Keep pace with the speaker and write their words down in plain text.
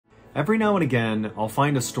Every now and again, I'll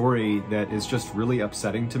find a story that is just really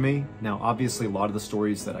upsetting to me. Now, obviously, a lot of the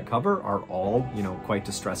stories that I cover are all, quite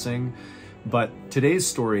distressing. But today's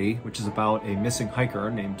story, which is about a missing hiker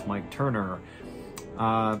named Mike Turner,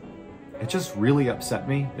 it just really upset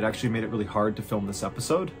me. It actually made it really hard to film this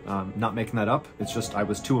episode. Not making that up. It's just I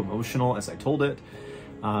was too emotional as I told it.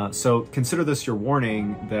 So consider this your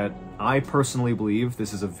warning that I personally believe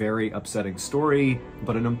this is a very upsetting story,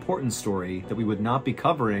 but an important story that we would not be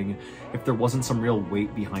covering if there wasn't some real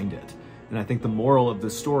weight behind it. And I think the moral of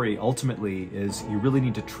this story ultimately is you really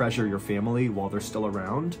need to treasure your family while they're still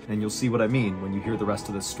around. And you'll see what I mean when you hear the rest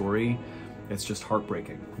of this story. It's just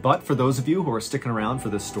heartbreaking. But for those of you who are sticking around for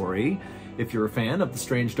this story, if you're a fan of the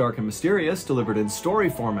strange, dark, and mysterious delivered in story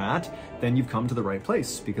format, then you've come to the right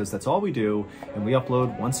place, because that's all we do, and we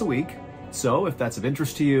upload once a week. So if that's of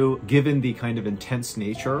interest to you, given the kind of intense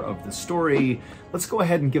nature of the story, let's go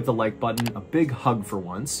ahead and give the like button a big hug for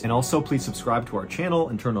once. And also please subscribe to our channel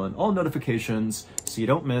and turn on all notifications so you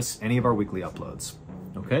don't miss any of our weekly uploads.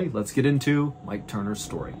 Okay, let's get into Mike Turner's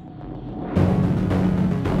story.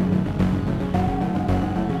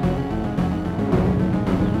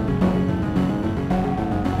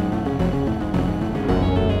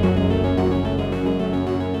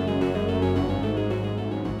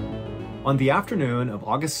 On the afternoon of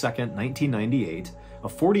August 2nd, 1998, a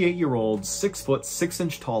 48-year-old, 6-foot,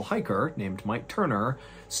 6-inch tall hiker named Mike Turner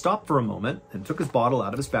stopped for a moment and took his bottle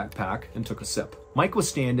out of his backpack and took a sip. Mike was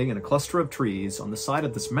standing in a cluster of trees on the side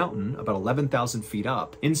of this mountain about 11,000 feet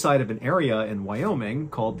up, inside of an area in Wyoming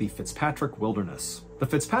called the Fitzpatrick Wilderness. The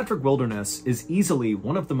Fitzpatrick Wilderness is easily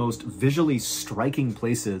one of the most visually striking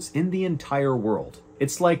places in the entire world.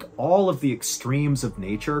 It's like all of the extremes of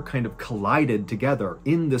nature kind of collided together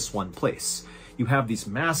in this one place. You have these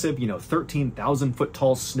massive, 13,000 foot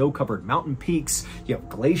tall snow-covered mountain peaks, you have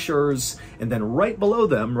glaciers, and then right below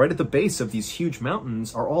them, right at the base of these huge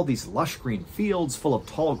mountains, are all these lush green fields full of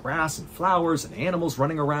tall grass and flowers and animals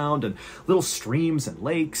running around and little streams and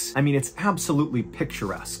lakes. I mean, it's absolutely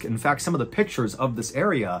picturesque. In fact, some of the pictures of this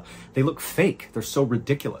area, they look fake. They're so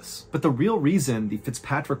ridiculous. But the real reason the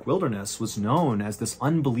Fitzpatrick Wilderness was known as this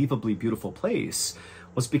unbelievably beautiful place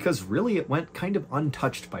was because really it went kind of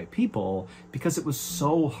untouched by people because it was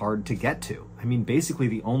so hard to get to. I mean, basically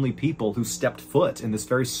the only people who stepped foot in this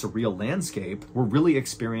very surreal landscape were really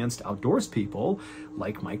experienced outdoors people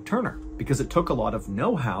like Mike Turner, because it took a lot of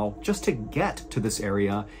know-how just to get to this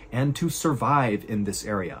area and to survive in this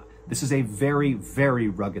area. This is a very, very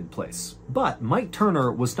rugged place. But Mike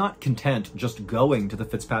Turner was not content just going to the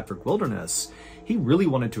Fitzpatrick Wilderness. He really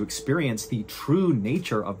wanted to experience the true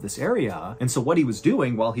nature of this area. And so what he was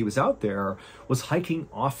doing while he was out there was hiking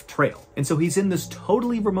off trail. And so he's in this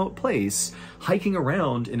totally remote place, hiking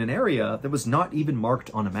around in an area that was not even marked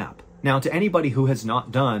on a map. Now, to anybody who has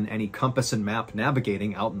not done any compass and map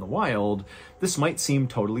navigating out in the wild, this might seem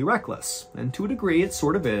totally reckless. And to a degree, it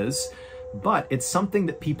sort of is. But it's something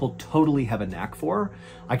that people totally have a knack for.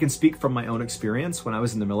 I can speak from my own experience. When I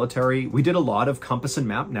was in the military, we did a lot of compass and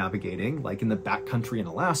map navigating, like in the backcountry in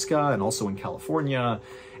Alaska and also in California.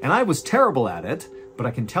 And I was terrible at it, but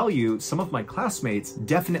I can tell you some of my classmates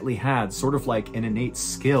definitely had sort of like an innate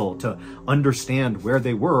skill to understand where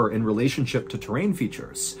they were in relationship to terrain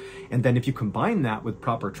features. And then if you combine that with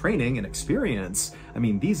proper training and experience, I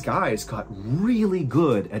mean, these guys got really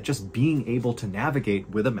good at just being able to navigate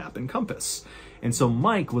with a map and compass. And so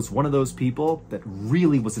Mike was one of those people that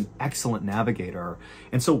really was an excellent navigator.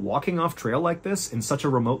 And so walking off trail like this in such a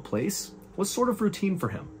remote place was sort of routine for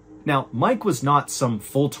him. Now, Mike was not some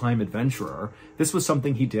full-time adventurer. This was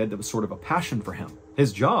something he did that was sort of a passion for him.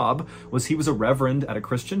 His job was he was a reverend at a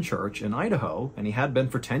Christian church in Idaho, and he had been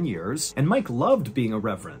for 10 years. And Mike loved being a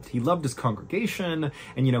reverend. He loved his congregation,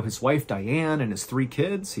 and his wife Diane and his 3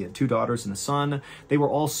 kids, he had 2 daughters and a son, they were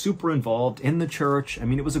all super involved in the church. I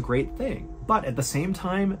mean, it was a great thing. But at the same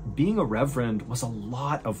time, being a reverend was a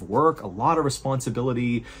lot of work, a lot of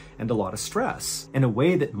responsibility, and a lot of stress. And a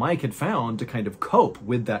way that Mike had found to kind of cope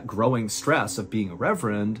with that growing stress of being a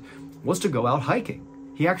reverend was to go out hiking.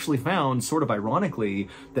 He actually found, sort of ironically,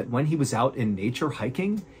 that when he was out in nature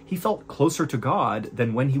hiking, he felt closer to God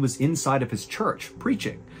than when he was inside of his church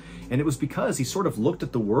preaching. And it was because he sort of looked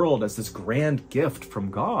at the world as this grand gift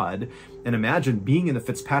from God. And imagine being in the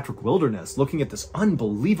Fitzpatrick Wilderness, looking at this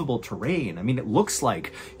unbelievable terrain. I mean, it looks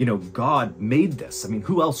like, God made this. I mean,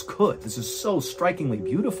 who else could? This is so strikingly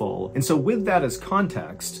beautiful. And so with that as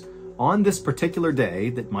context, on this particular day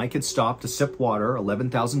that Mike had stopped to sip water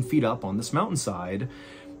 11,000 feet up on this mountainside,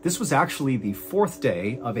 This was actually the 4th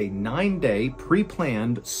day of a 9-day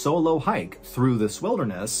pre-planned solo hike through this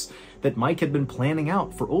wilderness that Mike had been planning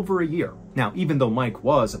out for over a year. Now, even though Mike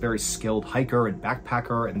was a very skilled hiker and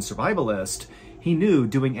backpacker and survivalist, he knew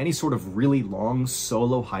doing any sort of really long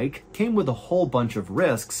solo hike came with a whole bunch of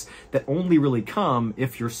risks that only really come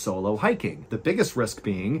if you're solo hiking. The biggest risk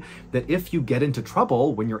being that if you get into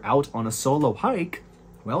trouble when you're out on a solo hike,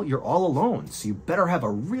 well, you're all alone, so you better have a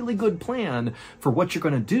really good plan for what you're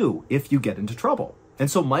going to do if you get into trouble.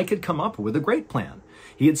 And so Mike had come up with a great plan.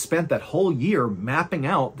 He had spent that whole year mapping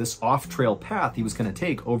out this off-trail path he was going to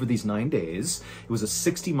take over these 9 days. It was a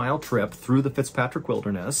 60-mile trip through the Fitzpatrick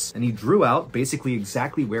Wilderness, and he drew out basically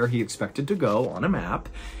exactly where he expected to go on a map,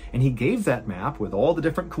 and he gave that map with all the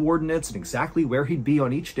different coordinates and exactly where he'd be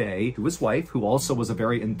on each day to his wife, who also was a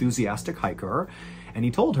very enthusiastic hiker. And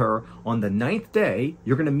he told her, on the 9th day,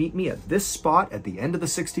 you're going to meet me at this spot at the end of the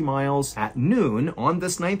 60 miles at noon on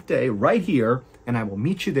this 9th day right here, and I will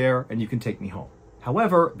meet you there and you can take me home.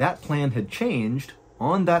 However, that plan had changed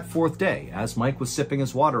on that 4th day as Mike was sipping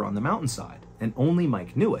his water on the mountainside. And only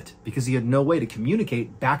Mike knew it because he had no way to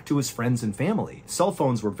communicate back to his friends and family. Cell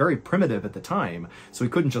phones were very primitive at the time, so he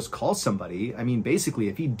couldn't just call somebody. I mean, basically,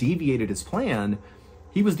 if he deviated his plan,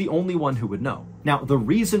 he was the only one who would know. Now, the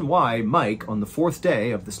reason why Mike, on the 4th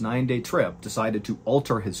day of this 9-day trip, decided to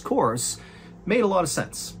alter his course made a lot of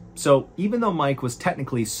sense. So even though Mike was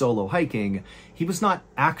technically solo hiking, he was not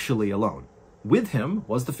actually alone. With him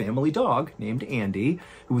was the family dog named Andy,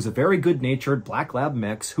 who was a very good-natured black lab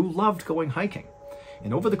mix who loved going hiking.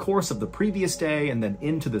 And over the course of the previous day and then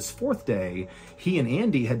into this 4th day, he and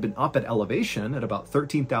Andy had been up at elevation at about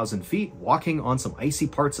 13,000 feet, walking on some icy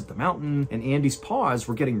parts of the mountain, and Andy's paws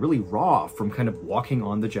were getting really raw from kind of walking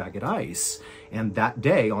on the jagged ice. And that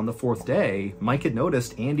day, on the 4th day, Mike had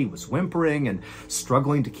noticed Andy was whimpering and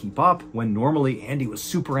struggling to keep up when normally Andy was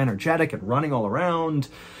super energetic and running all around.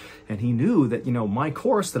 And he knew that, my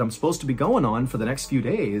course that I'm supposed to be going on for the next few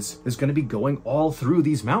days is going to be going all through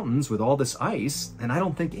these mountains with all this ice, and I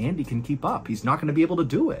don't think Andy can keep up. He's not going to be able to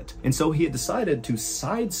do it. And so he had decided to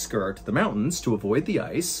side skirt the mountains to avoid the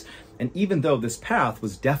ice, and even though this path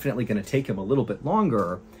was definitely going to take him a little bit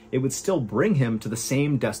longer, it would still bring him to the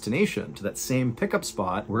same destination, to that same pickup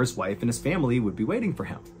spot where his wife and his family would be waiting for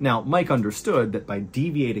him. Now, Mike understood that by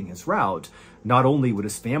deviating his route, not only would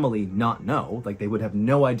his family not know, like they would have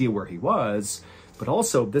no idea where he was, but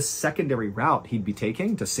also this secondary route he'd be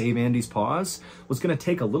taking to save Andy's paws was going to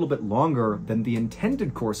take a little bit longer than the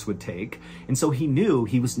intended course would take. And so he knew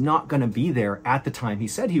he was not going to be there at the time he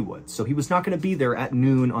said he would. So he was not going to be there at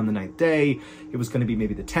noon on the 9th day. It was going to be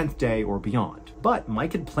maybe the 10th day or beyond. But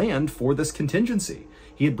Mike had planned for this contingency.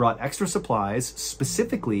 He had brought extra supplies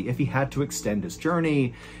specifically if he had to extend his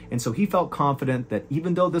journey. And so he felt confident that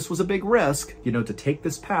even though this was a big risk, to take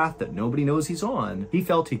this path that nobody knows he's on, he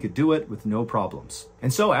felt he could do it with no problems.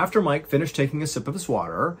 And so after Mike finished taking a sip of his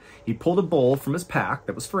water, he pulled a bowl from his pack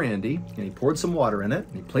that was for Andy, and he poured some water in it,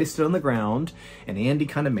 and he placed it on the ground, and Andy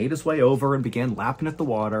kind of made his way over and began lapping at the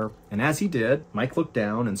water. And as he did, Mike looked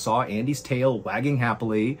down and saw Andy's tail wagging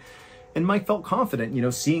happily. And Mike felt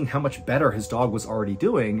confident, seeing how much better his dog was already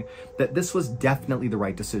doing, that this was definitely the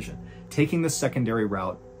right decision. Taking this secondary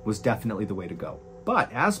route was definitely the way to go.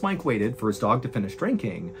 But as Mike waited for his dog to finish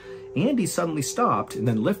drinking, Andy suddenly stopped and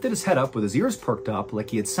then lifted his head up with his ears perked up like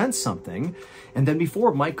he had sensed something. And then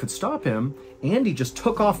before Mike could stop him, Andy just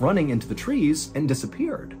took off running into the trees and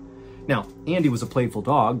disappeared. Now, Andy was a playful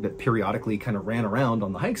dog that periodically kind of ran around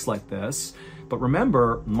on the hikes like this. But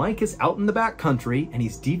remember, Mike is out in the backcountry and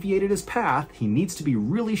he's deviated his path. He needs to be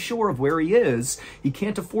really sure of where he is. He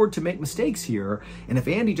can't afford to make mistakes here. And if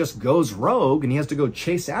Andy just goes rogue and he has to go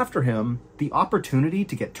chase after him, the opportunity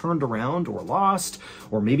to get turned around or lost,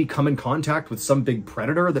 or maybe come in contact with some big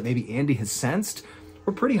predator that maybe Andy has sensed,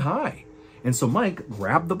 were pretty high. And so Mike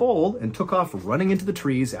grabbed the bowl and took off running into the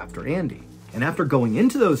trees after Andy. And after going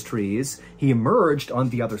into those trees, he emerged on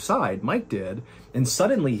the other side, Mike did, and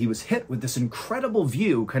suddenly he was hit with this incredible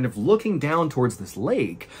view, kind of looking down towards this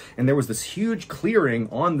lake, and there was this huge clearing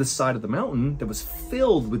on this side of the mountain that was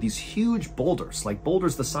filled with these huge boulders, like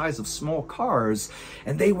boulders the size of small cars,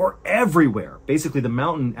 and they were everywhere. Basically, the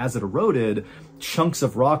mountain, as it eroded, chunks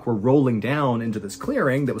of rock were rolling down into this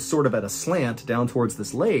clearing that was sort of at a slant down towards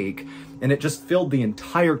this lake, and it just filled the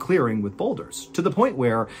entire clearing with boulders, to the point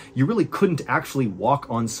where you really couldn't actually walk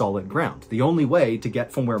on solid ground. The only way to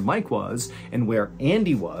get from where Mike was and where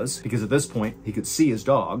Andy was, because at this point he could see his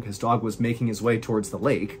dog was making his way towards the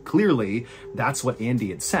lake. Clearly, that's what Andy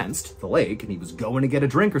had sensed, the lake, and he was going to get a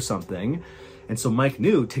drink or something. And so Mike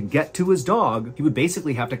knew to get to his dog, he would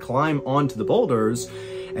basically have to climb onto the boulders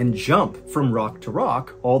and jump from rock to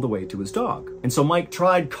rock all the way to his dog. And so Mike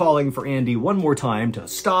tried calling for Andy one more time to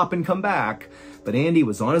stop and come back, but Andy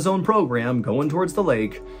was on his own program going towards the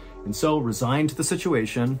lake. And so, resigned to the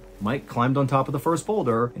situation, Mike climbed on top of the first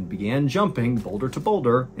boulder and began jumping boulder to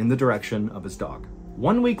boulder in the direction of his dog.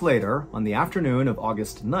 1 week later, on the afternoon of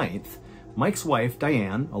August 9th, Mike's wife,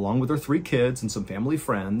 Diane, along with her 3 kids and some family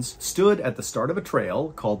friends, stood at the start of a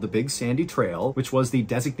trail called the Big Sandy Trail, which was the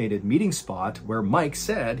designated meeting spot where Mike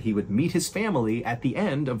said he would meet his family at the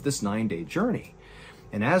end of this 9-day journey.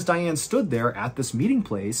 And as Diane stood there at this meeting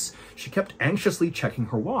place, she kept anxiously checking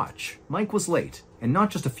her watch. Mike was late, and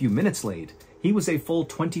not just a few minutes late. He was a full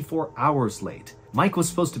 24 hours late. Mike was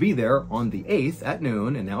supposed to be there on the 8th at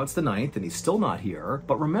noon, and now it's the 9th, and he's still not here.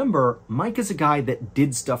 But remember, Mike is a guy that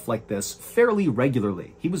did stuff like this fairly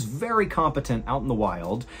regularly. He was very competent out in the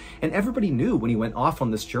wild, and everybody knew when he went off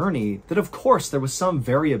on this journey that of course there was some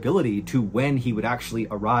variability to when he would actually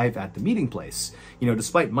arrive at the meeting place. You know,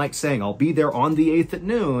 despite Mike saying, "I'll be there on the 8th at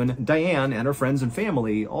noon," Diane and her friends and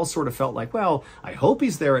family all sort of felt like, well, I hope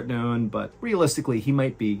he's there at noon, but realistically he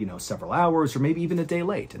might be, you know, several hours or maybe even a day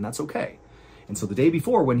late, and that's okay. And so the day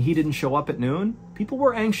before, when he didn't show up at noon, people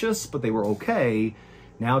were anxious, but they were okay.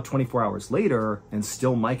 Now, 24 hours later, and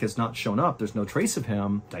still Mike has not shown up, there's no trace of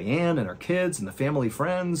him, Diane and her kids and the family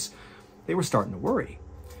friends, they were starting to worry.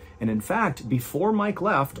 And in fact, before Mike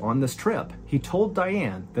left on this trip, he told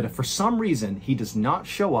Diane that if for some reason he does not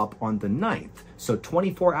show up on the 9th, so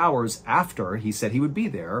 24 hours after he said he would be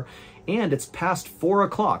there, and it's past 4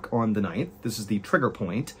 o'clock on the 9th, this is the trigger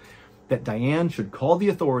point, that Diane should call the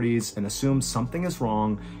authorities and assume something is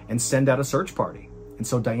wrong and send out a search party. And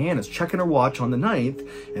so Diane is checking her watch on the 9th,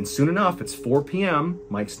 and soon enough, it's 4 p.m.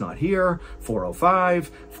 Mike's not here, 4:05,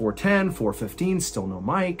 4:10, 4:15, still no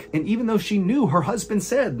Mike. And even though she knew her husband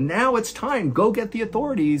said, now it's time, go get the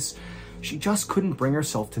authorities, she just couldn't bring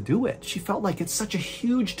herself to do it. She felt like it's such a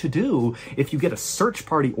huge to-do if you get a search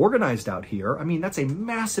party organized out here. I mean, that's a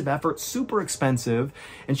massive effort, super expensive.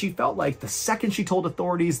 And she felt like the second she told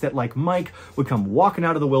authorities that like Mike would come walking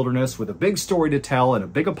out of the wilderness with a big story to tell and a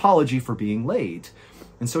big apology for being late.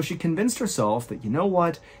 And so she convinced herself that, you know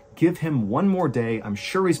what, give him one more day, I'm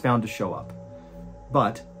sure he's bound to show up.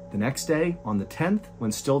 But the next day, on the 10th,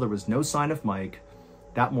 when still there was no sign of Mike,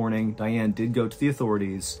 that morning, Diane did go to the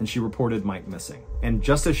authorities and she reported Mike missing. And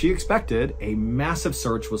just as she expected, a massive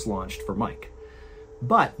search was launched for Mike.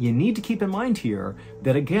 But you need to keep in mind here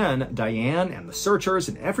that again, Diane and the searchers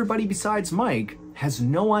and everybody besides Mike has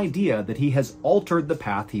no idea that he has altered the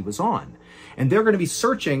path he was on. And they're going to be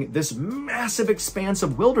searching this massive expanse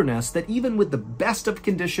of wilderness that even with the best of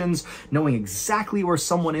conditions, knowing exactly where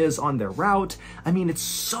someone is on their route, I mean, it's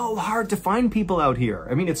so hard to find people out here.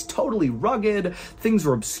 I mean, it's totally rugged. Things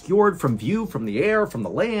are obscured from view, from the air, from the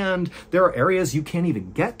land. There are areas you can't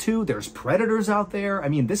even get to. There's predators out there. I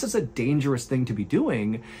mean, this is a dangerous thing to be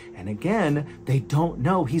doing. And again, they don't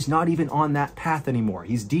know he's not even on that path anymore.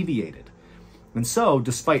 He's deviated. And so,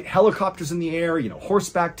 despite helicopters in the air, you know,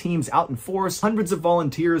 horseback teams out in force, hundreds of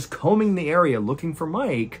volunteers combing the area looking for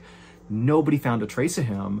Mike, nobody found a trace of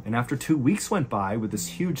him. And after 2 weeks went by with this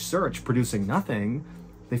huge search producing nothing,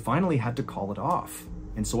 they finally had to call it off.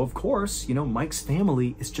 And so, of course, you know, Mike's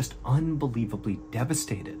family is just unbelievably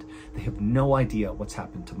devastated. They have no idea what's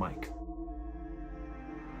happened to Mike.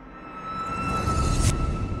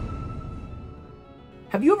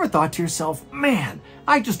 Have you ever thought to yourself, man,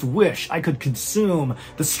 I just wish I could consume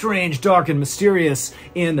the strange, dark, and mysterious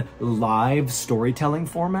in live storytelling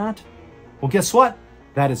format? Well, guess what?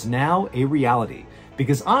 That is now a reality.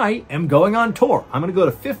 Because I am going on tour. I'm going to go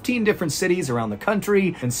to 15 different cities around the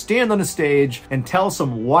country and stand on a stage and tell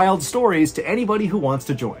some wild stories to anybody who wants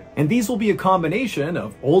to join. And these will be a combination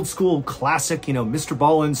of old school classic, you know, Mr.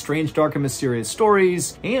 Ballen's strange, dark, and mysterious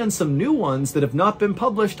stories, and some new ones that have not been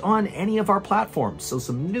published on any of our platforms. So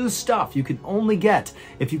some new stuff you can only get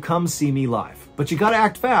if you come see me live. But you gotta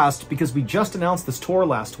act fast because we just announced this tour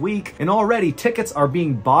last week and already tickets are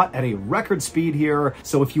being bought at a record speed here.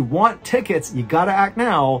 So if you want tickets, you gotta act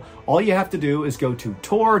now. All you have to do is go to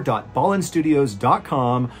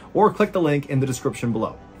tour.ballenstudios.com or click the link in the description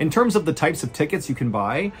below. In terms of the types of tickets you can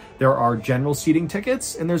buy, there are general seating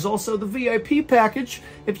tickets, and there's also the VIP package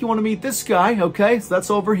if you want to meet this guy, okay? So that's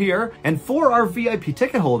over here. And for our VIP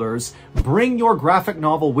ticket holders, bring your graphic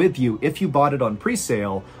novel with you if you bought it on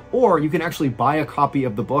pre-sale, or you can actually buy a copy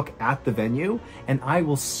of the book at the venue, and I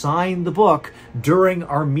will sign the book during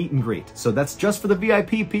our meet and greet. So that's just for the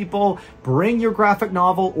VIP people. Bring your graphic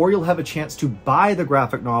novel, or you'll have a chance to buy the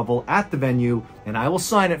graphic novel at the venue, and I will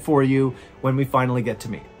sign it for you when we finally get to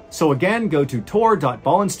meet. So again, go to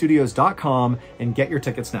tour.ballinstudios.com and get your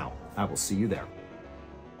tickets now. I will see you there.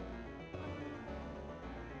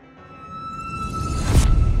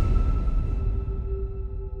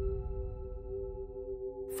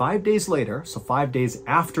 Five days later, so 5 days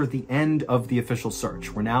after the end of the official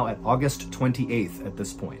search, we're now at August 28th at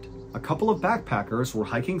this point. A couple of backpackers were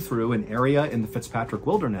hiking through an area in the Fitzpatrick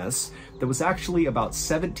Wilderness that was actually about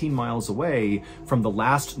 17 miles away from the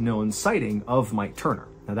last known sighting of Mike Turner.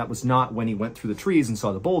 Now, that was not when he went through the trees and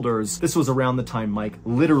saw the boulders. This was around the time Mike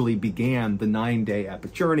literally began the 9-day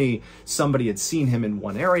epic journey. Somebody had seen him in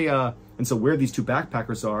one area, and so where these two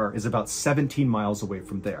backpackers are is about 17 miles away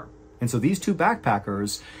from there. And so these two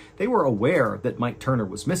backpackers, they were aware that Mike Turner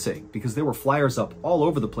was missing because there were flyers up all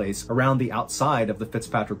over the place around the outside of the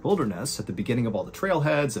Fitzpatrick Wilderness at the beginning of all the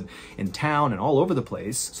trailheads and in town and all over the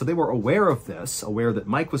place. So they were aware of this, aware that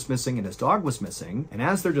Mike was missing and his dog was missing. And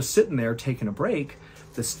as they're just sitting there taking a break,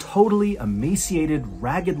 this totally emaciated,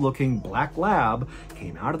 ragged-looking black lab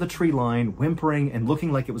came out of the tree line, whimpering and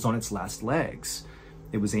looking like it was on its last legs.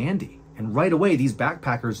 It was Andy. And right away, these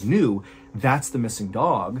backpackers knew that's the missing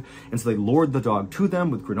dog. And so they lured the dog to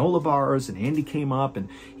them with granola bars, and Andy came up and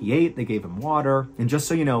he ate, they gave him water. And just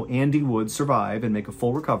so you know, Andy would survive and make a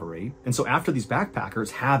full recovery. And so after these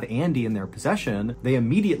backpackers have Andy in their possession, they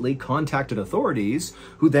immediately contacted authorities,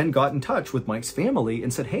 who then got in touch with Mike's family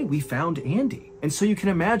and said, hey, we found Andy. And so you can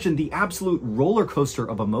imagine the absolute roller coaster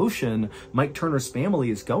of emotion Mike Turner's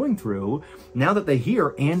family is going through. Now that they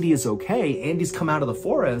hear Andy is okay, Andy's come out of the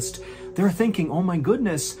forest, they're thinking, oh my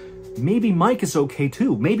goodness, maybe Mike is okay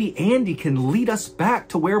too. Maybe Andy can lead us back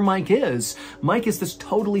to where Mike is. Mike is this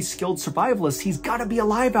totally skilled survivalist. He's got to be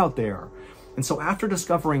alive out there. And so after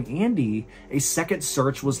discovering Andy, a second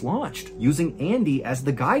search was launched using Andy as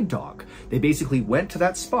the guide dog. They basically went to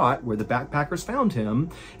that spot where the backpackers found him,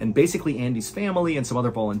 and basically Andy's family and some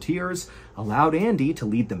other volunteers allowed Andy to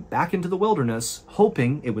lead them back into the wilderness,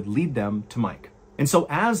 hoping it would lead them to Mike. And so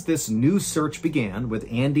as this new search began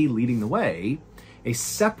with Andy leading the way, a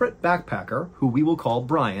separate backpacker, who we will call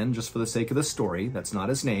Brian, just for the sake of the story, that's not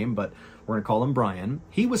his name, but we're going to call him Brian,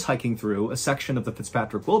 he was hiking through a section of the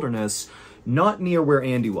Fitzpatrick Wilderness not near where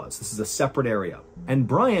Andy was. This is a separate area. And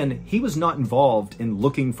Brian, he was not involved in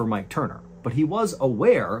looking for Mike Turner, but he was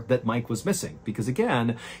aware that Mike was missing because,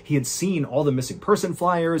 again, he had seen all the missing person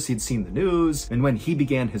flyers, he'd seen the news, and when he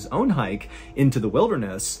began his own hike into the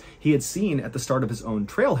wilderness, he had seen at the start of his own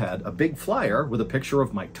trailhead a big flyer with a picture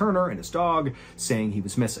of Mike Turner and his dog saying he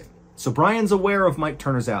was missing. So Brian's aware of Mike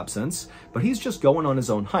Turner's absence, but he's just going on his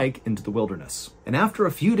own hike into the wilderness. And after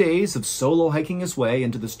a few days of solo hiking his way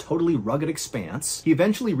into this totally rugged expanse, he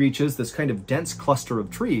eventually reaches this kind of dense cluster of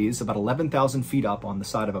trees about 11,000 feet up on the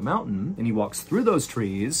side of a mountain, and he walks through those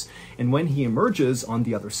trees, and when he emerges on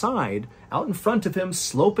the other side, out in front of him,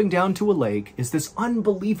 sloping down to a lake, is this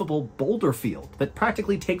unbelievable boulder field that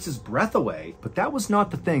practically takes his breath away. But that was not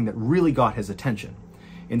the thing that really got his attention.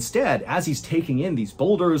 Instead, as he's taking in these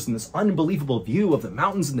boulders and this unbelievable view of the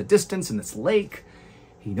mountains in the distance and this lake,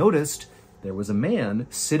 he noticed there was a man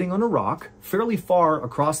sitting on a rock fairly far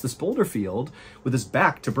across this boulder field with his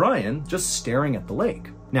back to Brian, just staring at the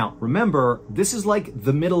lake. Now, remember, this is like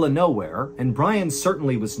the middle of nowhere, and Brian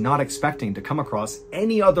certainly was not expecting to come across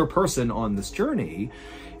any other person on this journey.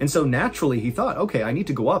 And so naturally he thought, okay, I need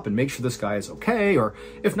to go up and make sure this guy is okay, or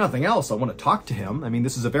if nothing else, I want to talk to him. I mean,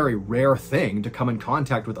 this is a very rare thing to come in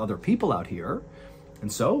contact with other people out here.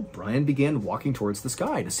 And so Brian began walking towards this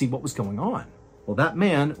guy to see what was going on. Well, that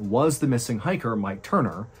man was the missing hiker, Mike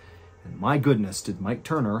Turner, and my goodness, did Mike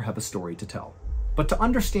Turner have a story to tell. But to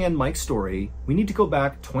understand Mike's story, we need to go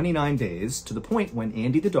back 29 days to the point when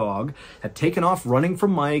Andy the dog had taken off running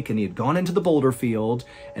from Mike and he had gone into the boulder field,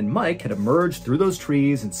 and Mike had emerged through those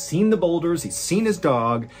trees and seen the boulders, he's seen his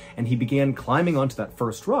dog, and he began climbing onto that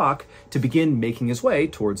first rock to begin making his way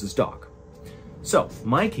towards his dog. So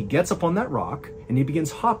Mike, he gets up on that rock and he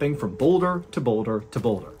begins hopping from boulder to boulder to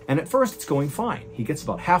boulder. And at first it's going fine. He gets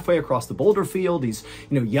about halfway across the boulder field. He's,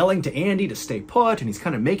 yelling to Andy to stay put, and he's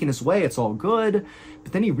kind of making his way. It's all good.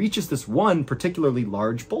 But then he reaches this one particularly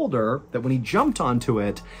large boulder that when he jumped onto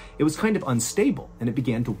it, it was kind of unstable and it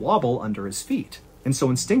began to wobble under his feet. And so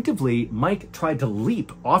instinctively, Mike tried to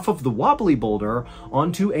leap off of the wobbly boulder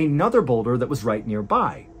onto another boulder that was right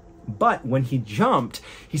nearby. But when he jumped,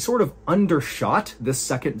 he sort of undershot this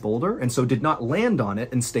second boulder and so did not land on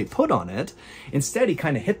it and stay put on it. Instead, he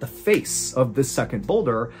kind of hit the face of this second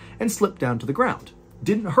boulder and slipped down to the ground.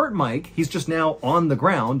 Didn't hurt Mike, he's just now on the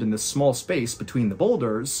ground in this small space between the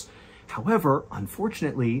boulders. However,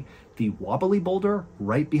 unfortunately, the wobbly boulder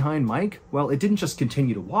right behind Mike, well, it didn't just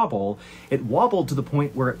continue to wobble, it wobbled to the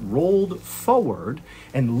point where it rolled forward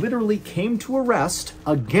and literally came to a rest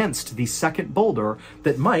against the second boulder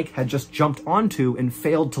that Mike had just jumped onto and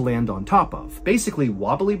failed to land on top of. Basically,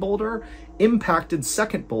 wobbly boulder impacted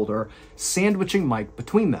second boulder, sandwiching Mike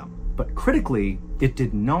between them. But critically, it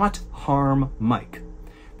did not harm Mike.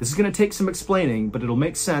 This is going to take some explaining, but it'll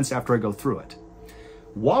make sense after I go through it.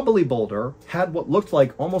 Wobbly boulder had what looked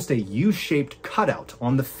like almost a U-shaped cutout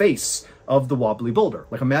on the face of the wobbly boulder.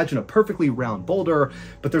 Like imagine a perfectly round boulder,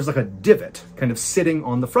 but there's like a divot kind of sitting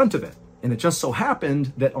on the front of it. And it just so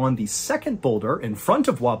happened that on the second boulder in front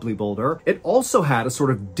of wobbly boulder, it also had a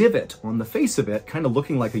sort of divot on the face of it, kind of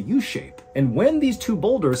looking like a U-shape. And when these two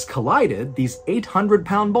boulders collided, these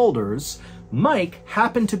 800-pound boulders, Mike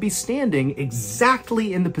happened to be standing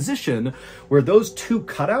exactly in the position where those two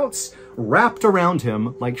cutouts wrapped around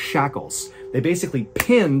him like shackles. They basically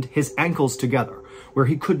pinned his ankles together, where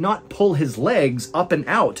he could not pull his legs up and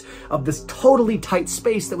out of this totally tight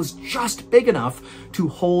space that was just big enough to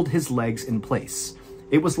hold his legs in place.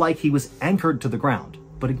 It was like he was anchored to the ground.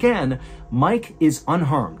 But again, Mike is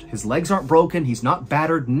unharmed. His legs aren't broken, he's not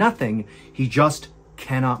battered, nothing. He just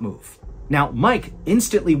cannot move. Now, Mike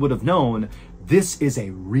instantly would have known this is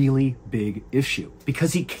a really big issue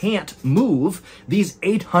because he can't move these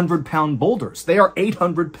 800-pound boulders. They are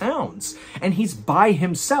 800 pounds, and he's by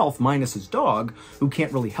himself, minus his dog, who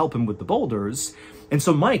can't really help him with the boulders. And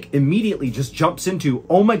so Mike immediately just jumps into,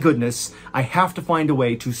 oh my goodness, I have to find a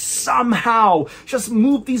way to somehow just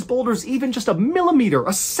move these boulders. Even just a millimeter,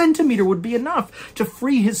 a centimeter would be enough to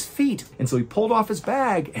free his feet. And so he pulled off his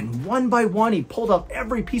bag, and one by one, he pulled out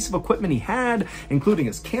every piece of equipment he had, including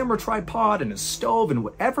his camera tripod and his stove and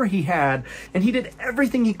whatever he had. And he did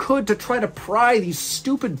everything he could to try to pry these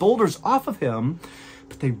stupid boulders off of him,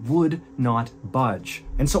 but they would not budge.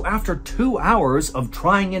 And so after 2 hours of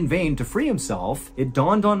trying in vain to free himself, it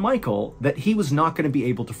dawned on Michael that he was not going to be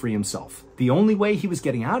able to free himself. The only way he was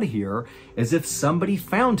getting out of here is if somebody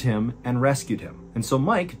found him and rescued him. And so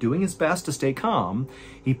Mike, doing his best to stay calm,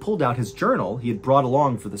 he pulled out his journal he had brought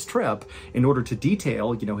along for this trip in order to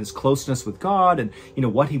detail, his closeness with God and,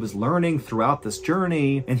 what he was learning throughout this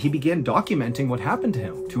journey. And he began documenting what happened to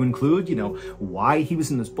him to include, why he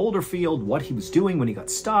was in this boulder field, what he was doing when he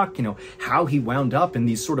got stuck, how he wound up in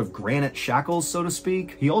these sort of granite shackles, so to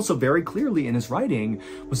speak. He also very clearly in his writing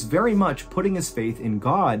was very much putting his faith in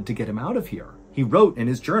God to get him out of here. He wrote in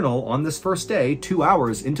his journal on this first day, 2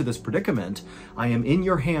 hours into this predicament, "I am in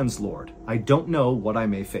your hands, Lord. I don't know what I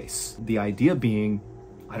may face." The idea being,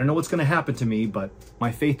 I don't know what's going to happen to me, but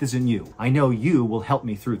my faith is in you. I know you will help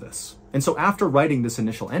me through this. And so after writing this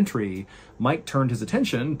initial entry, Mike turned his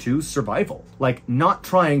attention to survival, like not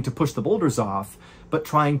trying to push the boulders off, but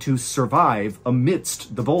trying to survive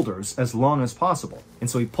amidst the boulders as long as possible. And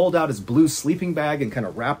so he pulled out his blue sleeping bag and kind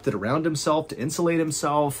of wrapped it around himself to insulate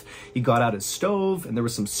himself. He got out his stove, and there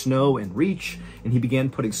was some snow in reach, and he began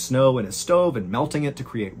putting snow in his stove and melting it to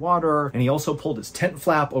create water. And he also pulled his tent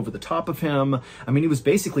flap over the top of him. I mean, he was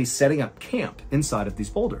basically setting up camp inside of these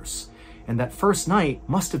boulders. And that first night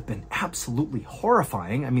must have been absolutely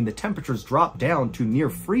horrifying. I mean, the temperatures dropped down to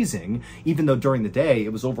near freezing, even though during the day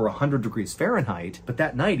it was over 100 degrees Fahrenheit. But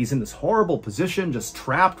that night he's in this horrible position, just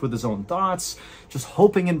trapped with his own thoughts, just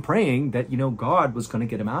hoping and praying that, God was going to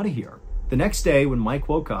get him out of here. The next day when Mike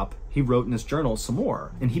woke up, he wrote in his journal some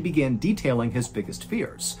more, and he began detailing his biggest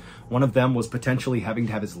fears. One of them was potentially having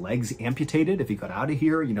to have his legs amputated if he got out of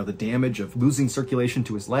here. The damage of losing circulation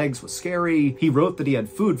to his legs was scary. He wrote that he had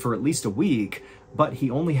food for at least a week, but he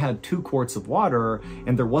only had 2 quarts of water,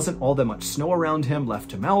 and there wasn't all that much snow around him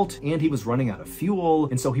left to melt, and he was running out of fuel.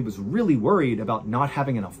 And so he was really worried about not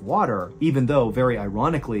having enough water, even though, very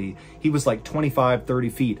ironically, he was like 25, 30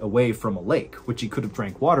 feet away from a lake, which he could have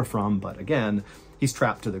drank water from, but again, he's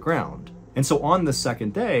trapped to the ground. And so on the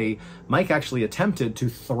second day, Mike actually attempted to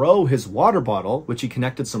throw his water bottle, which he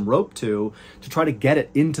connected some rope to try to get it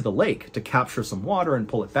into the lake to capture some water and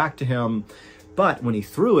pull it back to him. But when he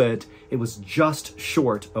threw it, it was just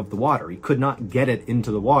short of the water. He could not get it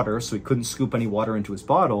into the water, so he couldn't scoop any water into his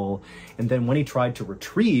bottle. And then when he tried to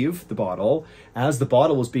retrieve the bottle, as the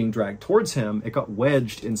bottle was being dragged towards him, it got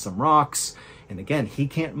wedged in some rocks. And again, he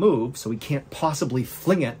can't move, so he can't possibly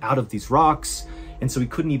fling it out of these rocks. And so he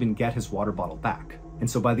couldn't even get his water bottle back. And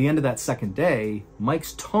so by the end of that second day,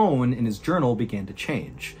 Mike's tone in his journal began to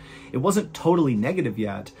change. It wasn't totally negative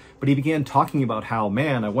yet, but he began talking about how,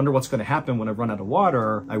 man, I wonder what's going to happen when I run out of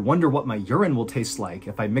water. I wonder what my urine will taste like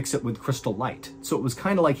if I mix it with Crystal Light. So it was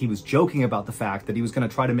kind of like he was joking about the fact that he was going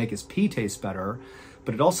to try to make his pee taste better.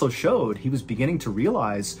 but it also showed he was beginning to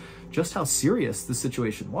realize just how serious the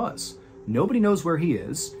situation was. Nobody knows where he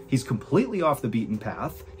is. He's completely off the beaten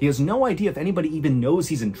path. He has no idea if anybody even knows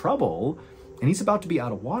he's in trouble, and he's about to be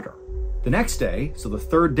out of water. The next day, so the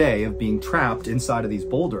third day of being trapped inside of these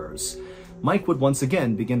boulders, Mike would once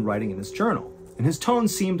again begin writing in his journal. And his tone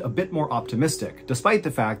seemed a bit more optimistic, despite the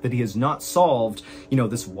fact that he has not solved,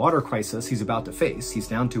 this water crisis he's about to face. He's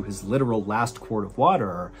down to his literal last quart of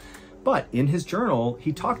water. But in his journal,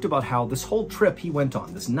 he talked about how this whole trip he went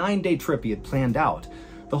on, this 9-day trip he had planned out,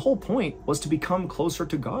 the whole point was to become closer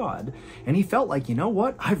to God. And he felt like, you know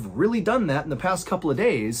what? I've really done that in the past couple of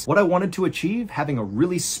days. What I wanted to achieve, having a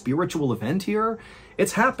really spiritual event here,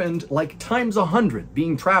 it's happened like times 100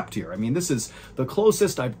 being trapped here. I mean, this is the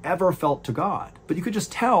closest I've ever felt to God. But you could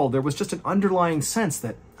just tell there was just an underlying sense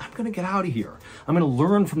that I'm going to get out of here. I'm going to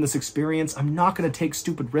learn from this experience. I'm not going to take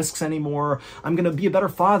stupid risks anymore. I'm going to be a better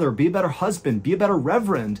father, be a better husband, be a better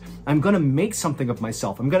reverend. I'm going to make something of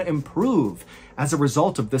myself. I'm going to improve as a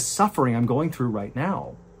result of this suffering I'm going through right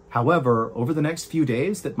now. However, over the next few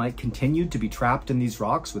days that Mike continued to be trapped in these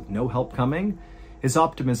rocks with no help coming, his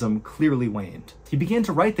optimism clearly waned. He began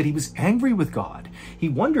to write that he was angry with God. He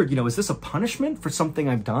wondered, is this a punishment for something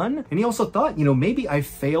I've done? And he also thought, maybe I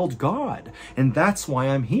failed God, and that's why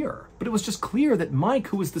I'm here. But it was just clear that Mike,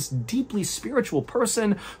 who was this deeply spiritual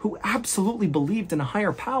person who absolutely believed in a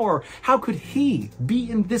higher power, how could he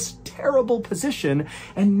be in this terrible position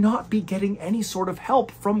and not be getting any sort of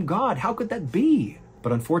help from God? How could that be?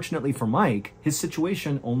 But unfortunately for Mike, his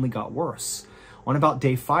situation only got worse. On about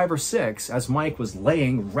day 5 or 6, as Mike was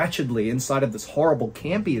laying wretchedly inside of this horrible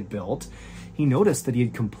camp he had built, he noticed that he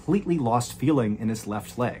had completely lost feeling in his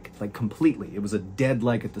left leg. Like completely. It was a dead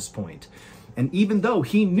leg at this point. And even though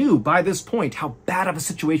he knew by this point how bad of a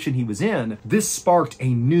situation he was in, this sparked a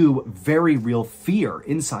new, very real fear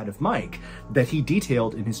inside of Mike that he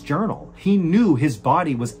detailed in his journal. He knew his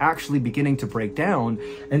body was actually beginning to break down,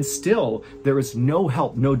 and still there is no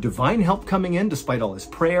help, no divine help coming in despite all his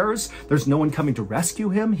prayers. There's no one coming to rescue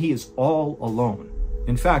him. He is all alone.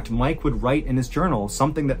 In fact, Mike would write in his journal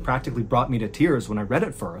something that practically brought me to tears when I read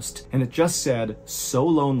it first, and it just said, "So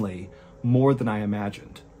lonely, more than I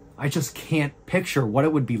imagined." I just can't picture what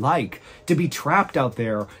it would be like to be trapped out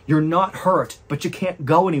there. You're not hurt, but you can't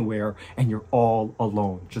go anywhere, and you're all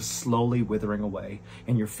alone, just slowly withering away.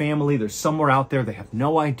 And your family, they're somewhere out there, they have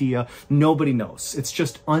no idea, nobody knows. It's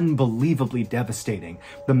just unbelievably devastating.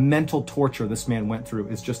 The mental torture this man went through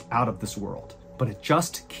is just out of this world. But it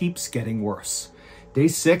just keeps getting worse. Day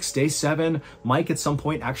 6, day 7, Mike at some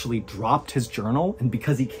point actually dropped his journal, and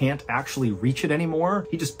because he can't actually reach it anymore,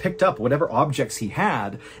 he just picked up whatever objects he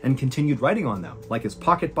had and continued writing on them, like his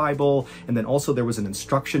pocket Bible, and then also there was an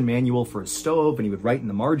instruction manual for his stove, and he would write in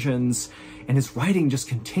the margins, and his writing just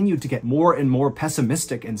continued to get more and more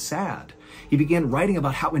pessimistic and sad. He began writing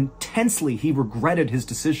about how intensely he regretted his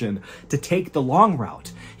decision to take the long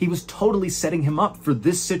route. He was totally setting him up for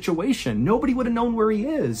this situation. Nobody would have known where he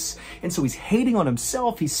is. And so he's hating on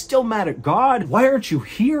himself. He's still mad at God. Why aren't you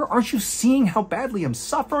here? Aren't you seeing how badly I'm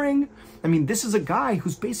suffering? I mean, this is a guy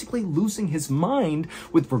who's basically losing his mind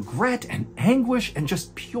with regret and anguish and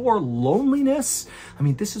just pure loneliness. I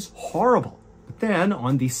mean, this is horrible. But then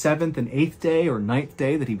on the 7th and 8th day or 9th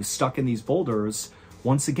day that he was stuck in these boulders,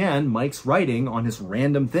 once again, Mike's writing on his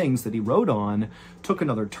random things that he wrote on took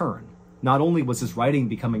another turn. Not only was his writing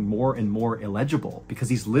becoming more and more illegible, because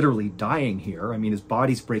he's literally dying here. I mean, his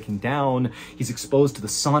body's breaking down. He's exposed to the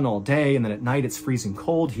sun all day, and then at night it's freezing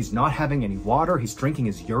cold. He's not having any water. He's drinking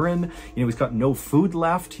his urine. He's got no food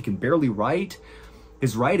left. He can barely write.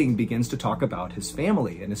 His writing begins to talk about his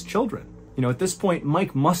family and his children. At this point,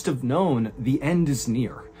 Mike must have known the end is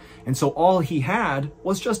near. And so all he had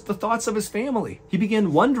was just the thoughts of his family. He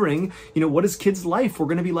began wondering, what his kid's life were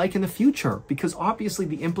going to be like in the future, because obviously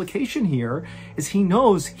the implication here is he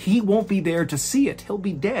knows he won't be there to see it. He'll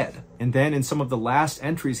be dead. And then in some of the last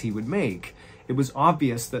entries he would make, it was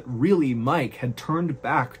obvious that really Mike had turned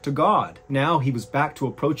back to God. Now he was back to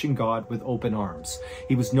approaching God with open arms.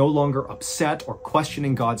 He was no longer upset or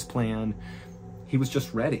questioning God's plan. He was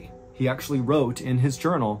just ready. He actually wrote in his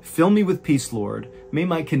journal, "Fill me with peace, Lord. May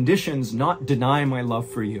my conditions not deny my love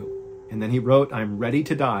for you." And then he wrote, "I'm ready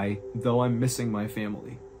to die, though I'm missing my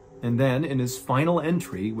family." And then in his final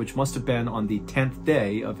entry, which must have been on the 10th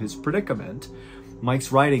day of his predicament,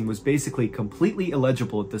 Mike's writing was basically completely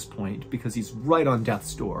illegible at this point because he's right on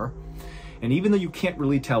death's door. And even though you can't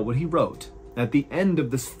really tell what he wrote, at the end of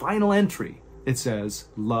this final entry, it says,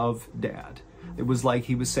 "Love, Dad." It was like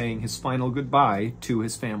he was saying his final goodbye to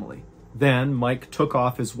his family. Then Mike took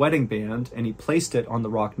off his wedding band and he placed it on the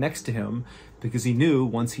rock next to him because he knew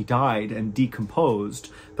once he died and decomposed,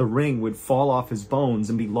 the ring would fall off his bones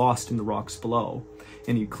and be lost in the rocks below.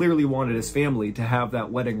 And he clearly wanted his family to have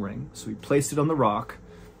that wedding ring, so he placed it on the rock,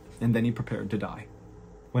 and then he prepared to die.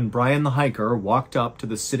 When Brian the hiker walked up to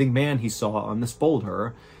the sitting man he saw on this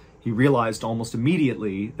boulder, he realized almost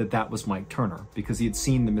immediately that that was Mike Turner, because he had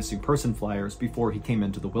seen the missing person flyers before he came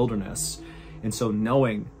into the wilderness. And so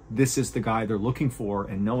knowing this is the guy they're looking for,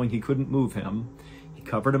 and knowing he couldn't move him, he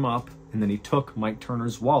covered him up, and then he took Mike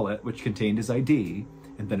Turner's wallet, which contained his ID,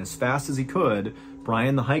 and then as fast as he could,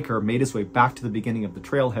 Brian the hiker made his way back to the beginning of the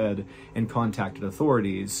trailhead and contacted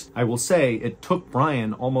authorities. I will say it took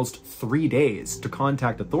Brian almost 3 days to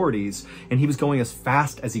contact authorities, and he was going as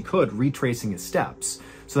fast as he could, retracing his steps.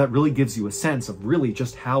 So that really gives you a sense of really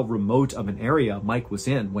just how remote of an area Mike was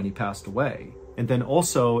in when he passed away. And then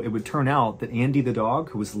also it would turn out that Andy the dog,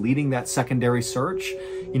 who was leading that secondary search,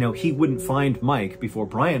 he wouldn't find Mike before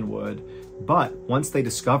Brian would. But once they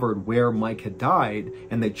discovered where Mike had died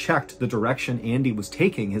and they checked the direction Andy was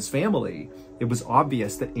taking his family, it was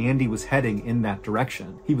obvious that Andy was heading in that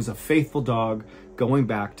direction. He was a faithful dog going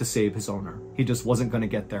back to save his owner. He just wasn't going to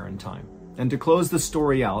get there in time. And to close the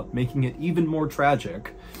story out, making it even more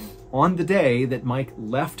tragic, on the day that Mike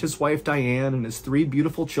left his wife Diane and his 3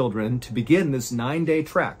 beautiful children to begin this 9-day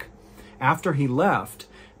trek, after he left,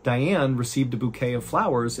 Diane received a bouquet of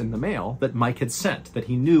flowers in the mail that Mike had sent that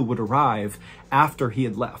he knew would arrive after he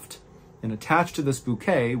had left. And attached to this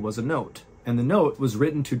bouquet was a note. And the note was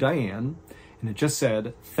written to Diane, and it just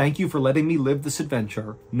said, "Thank you for letting me live this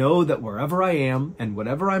adventure. Know that wherever I am and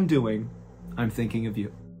whatever I'm doing, I'm thinking of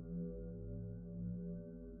you."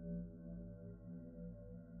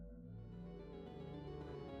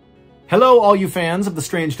 Hello, all you fans of the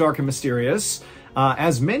strange, dark, and mysterious.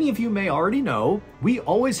 As many of you may already know, we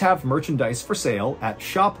always have merchandise for sale at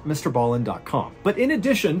shopmrballin.com. But in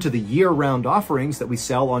addition to the year-round offerings that we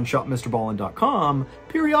sell on shopmrballin.com,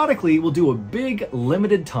 periodically we'll do a big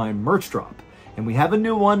limited-time merch drop. And we have a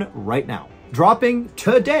new one right now. Dropping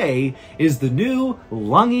today is the new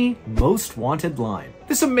Lungy Most Wanted line.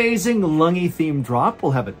 This amazing Lungy themed drop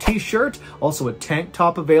will have a t-shirt, also a tank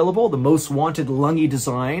top available, the Most Wanted Lungy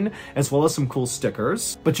design, as well as some cool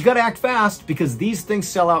stickers. But you gotta act fast because these things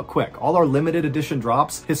sell out quick. All our limited edition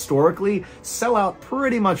drops historically sell out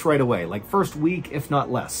pretty much right away, like first week, if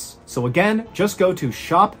not less. So again, just go to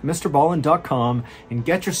shopmrballin.com and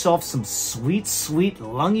get yourself some sweet, sweet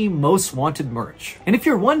Lungy Most Wanted merch. And if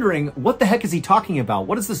you're wondering, what the heck is he talking about?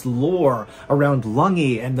 What is this lore around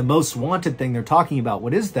Lungy and the Most Wanted thing they're talking about?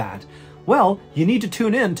 What is that? Well, you need to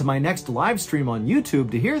tune in to my next live stream on YouTube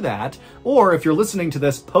to hear that, or if you're listening to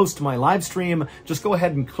this post my live stream, just go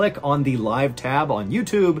ahead and click on the live tab on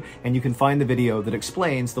YouTube and you can find the video that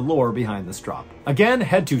explains the lore behind this drop. Again,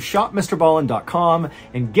 head to shopmrballin.com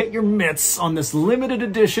and get your mitts on this limited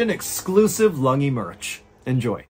edition exclusive Lungy merch. Enjoy.